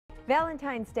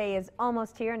Valentine's Day is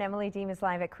almost here, and Emily Deem is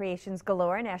live at Creations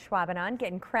Galore in Ashwaubenon,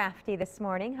 getting crafty this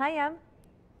morning. Hi, Em.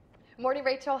 Morning,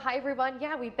 Rachel. Hi, everyone.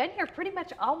 Yeah, we've been here pretty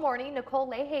much all morning. Nicole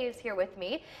Leahy is here with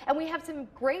me, and we have some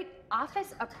great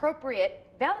office-appropriate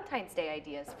Valentine's Day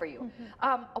ideas for you.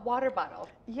 A water bottle.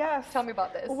 Yes. Tell me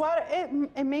about this.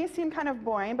 It may seem kind of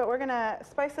boring, but we're going to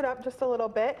spice it up just a little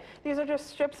bit. These are just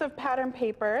strips of pattern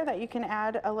paper that you can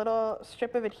add a little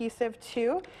strip of adhesive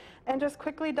to and just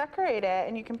quickly decorate it.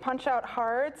 And you can punch out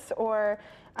hearts or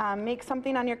make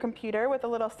something on your computer with a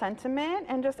little sentiment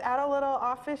and just add a little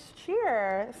office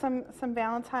cheer, some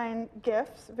Valentine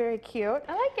gifts. Very cute.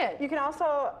 I like it. You can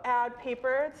also add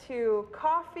paper to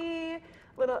coffee,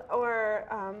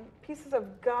 pieces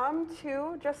of gum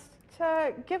too, just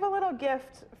to give a little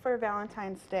gift for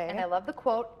Valentine's Day. And I love the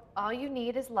quote, all you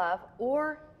need is love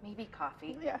or maybe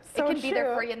coffee. Yes, it can be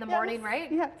there for you in the morning,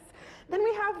 right? Yes. Then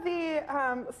we have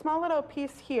the small little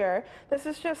piece here. This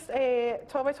is just a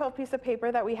 12 by 12 piece of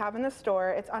paper that we have in the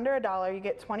store. It's under $1. You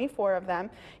get 24 of them.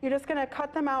 You're just going to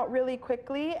cut them out really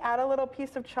quickly, add a little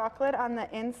piece of chocolate on the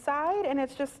inside, and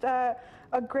it's just a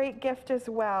great gift as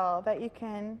well that you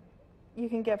can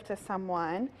give to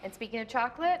someone. And speaking of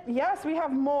chocolate? Yes, we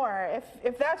have more.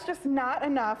 If that's just not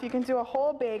enough, you can do a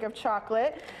whole bag of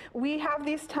chocolate. We have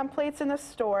these templates in the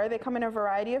store. They come in a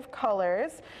variety of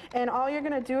colors. And all you're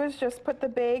going to do is just put the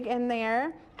bag in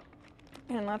there.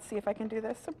 And let's see if I can do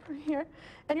this up here.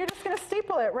 And you're just going to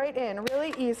staple it right in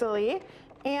really easily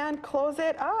and close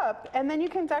it up. And then you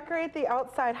can decorate the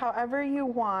outside however you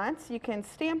want. You can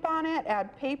stamp on it,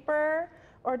 add paper,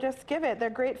 or just give it. They're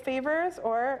great favors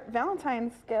or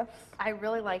Valentine's gifts. I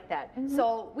really like that.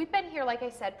 So we've been here, like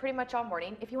I said, pretty much all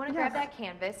morning. If you want to grab that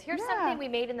canvas, here's something we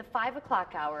made in the 5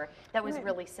 o'clock hour that was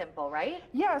really simple, right?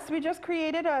 Yes, we just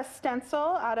created a stencil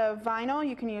out of vinyl.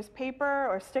 You can use paper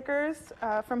or stickers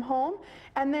from home,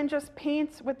 and then just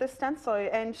paint with the stencil.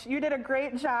 And you did a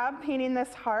great job painting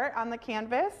this heart on the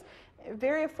canvas.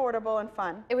 Very affordable and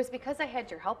fun. It was because I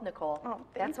had your help, Nicole. Oh,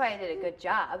 that's why I did a good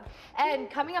job. And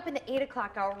coming up in the 8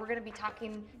 o'clock hour, we're going to be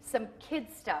talking some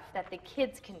kids stuff that the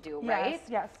kids can do, right?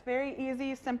 Yes, very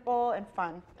easy, simple, and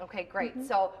fun. Okay, great.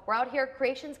 So we're out here,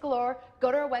 Creations Galore.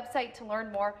 Go to our website to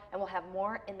learn more, and we'll have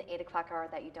more in the 8 o'clock hour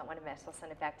that you don't want to miss. I'll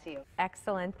send it back to you.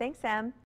 Excellent. Thanks, Em.